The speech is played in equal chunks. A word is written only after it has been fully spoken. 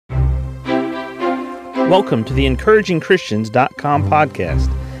Welcome to the encouragingchristians.com podcast.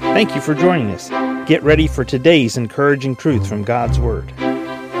 Thank you for joining us. Get ready for today's encouraging truth from God's Word.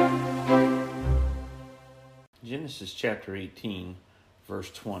 Genesis chapter 18,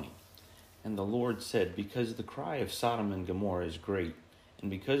 verse 20. And the Lord said, because the cry of Sodom and Gomorrah is great, and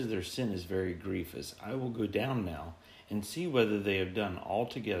because their sin is very grievous, I will go down now and see whether they have done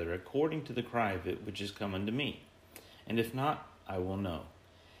altogether according to the cry of it which is come unto me. And if not, I will know.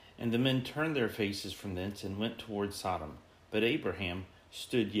 And the men turned their faces from thence and went toward Sodom. But Abraham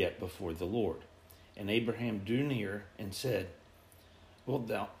stood yet before the Lord. And Abraham drew near and said, wilt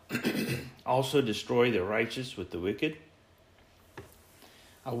thou also destroy the righteous with the wicked?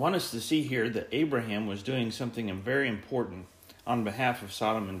 I want us to see here that Abraham was doing something very important on behalf of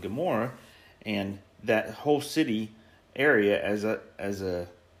Sodom and Gomorrah and that whole city area as a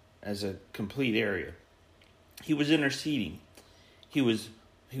complete area. He was interceding. He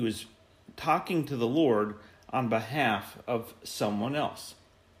was talking to the Lord on behalf of someone else.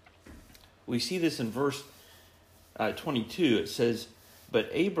 We see this in verse 22. It says, but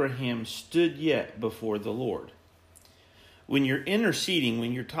Abraham stood yet before the Lord. When you're interceding,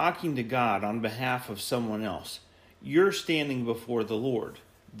 when you're talking to God on behalf of someone else, you're standing before the Lord.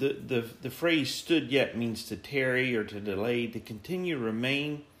 The phrase stood yet means to tarry or to delay, to continue,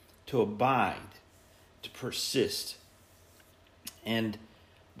 remain, to abide, to persist. And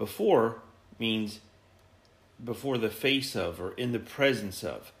before means before the face of, or in the presence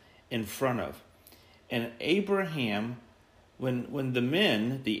of, in front of. And Abraham, when the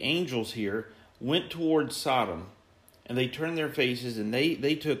men, the angels here, went towards Sodom, and they turned their faces and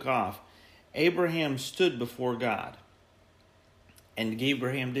they took off, Abraham stood before God. And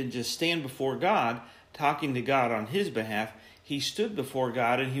Abraham didn't just stand before God, talking to God on his behalf. He stood before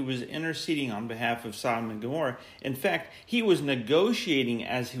God and he was interceding on behalf of Sodom and Gomorrah. In fact, he was negotiating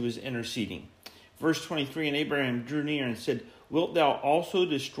as he was interceding. Verse 23, and Abraham drew near and said, wilt thou also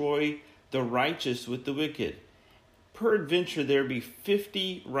destroy the righteous with the wicked? Peradventure there be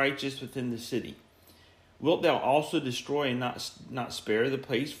 50 righteous within the city. Wilt thou also destroy and not spare the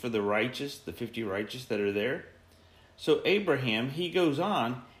place for the righteous, the 50 righteous that are there? So Abraham, he goes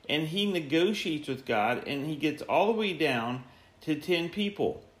on and he negotiates with God and he gets all the way down to 10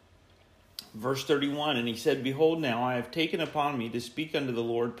 people. Verse 31, and he said, behold, now I have taken upon me to speak unto the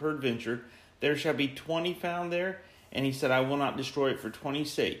Lord, peradventure there shall be 20 found there. And he said, I will not destroy it for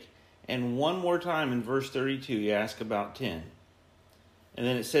 20's sake. And one more time in verse 32, he asks about 10. And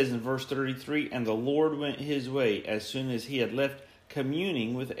then it says in verse 33, and the Lord went his way as soon as he had left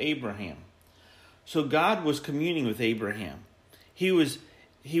communing with Abraham. So God was communing with Abraham. He was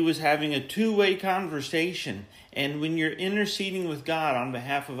having a two-way conversation. And when you're interceding with God on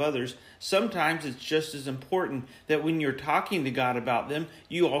behalf of others, sometimes it's just as important that when you're talking to God about them,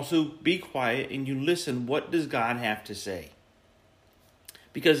 you also be quiet and you listen. What does God have to say?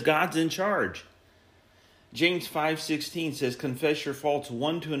 Because God's in charge. James 5:16 says, confess your faults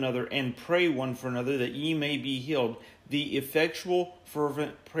one to another and pray one for another that ye may be healed. The effectual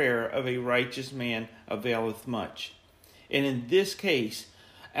fervent prayer of a righteous man availeth much. And in this case,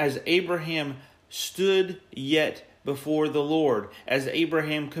 as Abraham stood yet before the Lord, as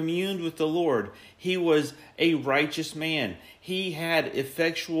Abraham communed with the Lord, he was a righteous man. He had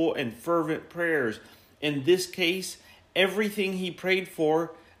effectual and fervent prayers. In this case, everything he prayed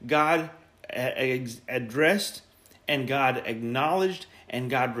for, God addressed and God acknowledged and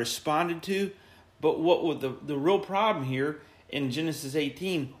God responded to. But what was the real problem here in Genesis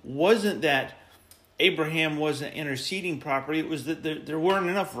 18 wasn't that Abraham wasn't interceding properly. It was that there weren't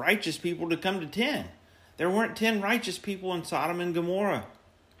enough righteous people to come to 10. There weren't 10 righteous people in Sodom and Gomorrah.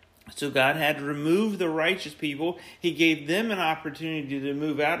 So God had to remove the righteous people. He gave them an opportunity to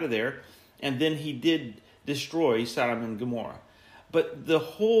move out of there. And then he did destroy Sodom and Gomorrah. But the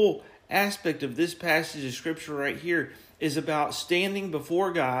whole aspect of this passage of Scripture right here is about standing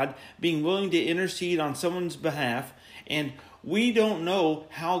before God, being willing to intercede on someone's behalf, and we don't know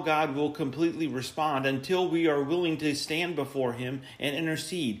how God will completely respond until we are willing to stand before Him and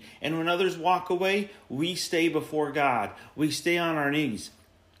intercede. And when others walk away, we stay before God. We stay on our knees.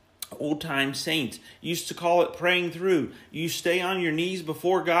 Old-time saints used to call it praying through. You stay on your knees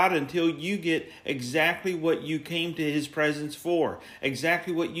before God until you get exactly what you came to His presence for,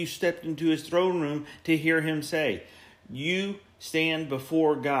 exactly what you stepped into His throne room to hear Him say. You stand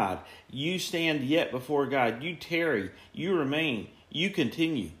before God. You stand yet before God. You tarry. You remain. You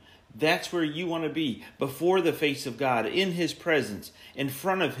continue. That's where you want to be, before the face of God, in His presence, in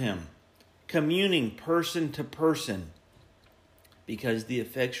front of Him, communing person to person. Because the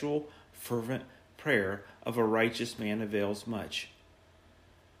effectual, fervent prayer of a righteous man avails much.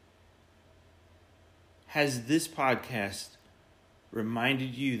 Has this podcast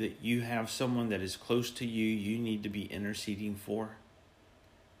reminded you that you have someone that is close to you need to be interceding for?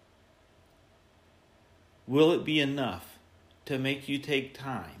 Will it be enough to make you take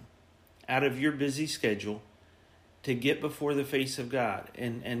time out of your busy schedule to get before the face of God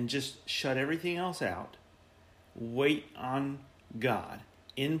and just shut everything else out, wait on God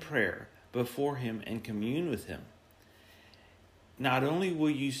in prayer before Him and commune with Him? Not only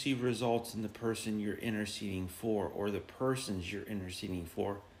will you see results in the person you're interceding for or the persons you're interceding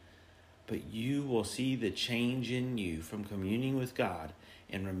for, but you will see the change in you from communing with God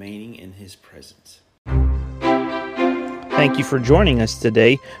and remaining in His presence. Thank you for joining us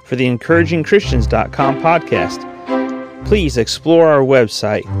today for the EncouragingChristians.com podcast. Please explore our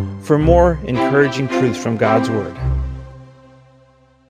website for more encouraging truths from God's Word.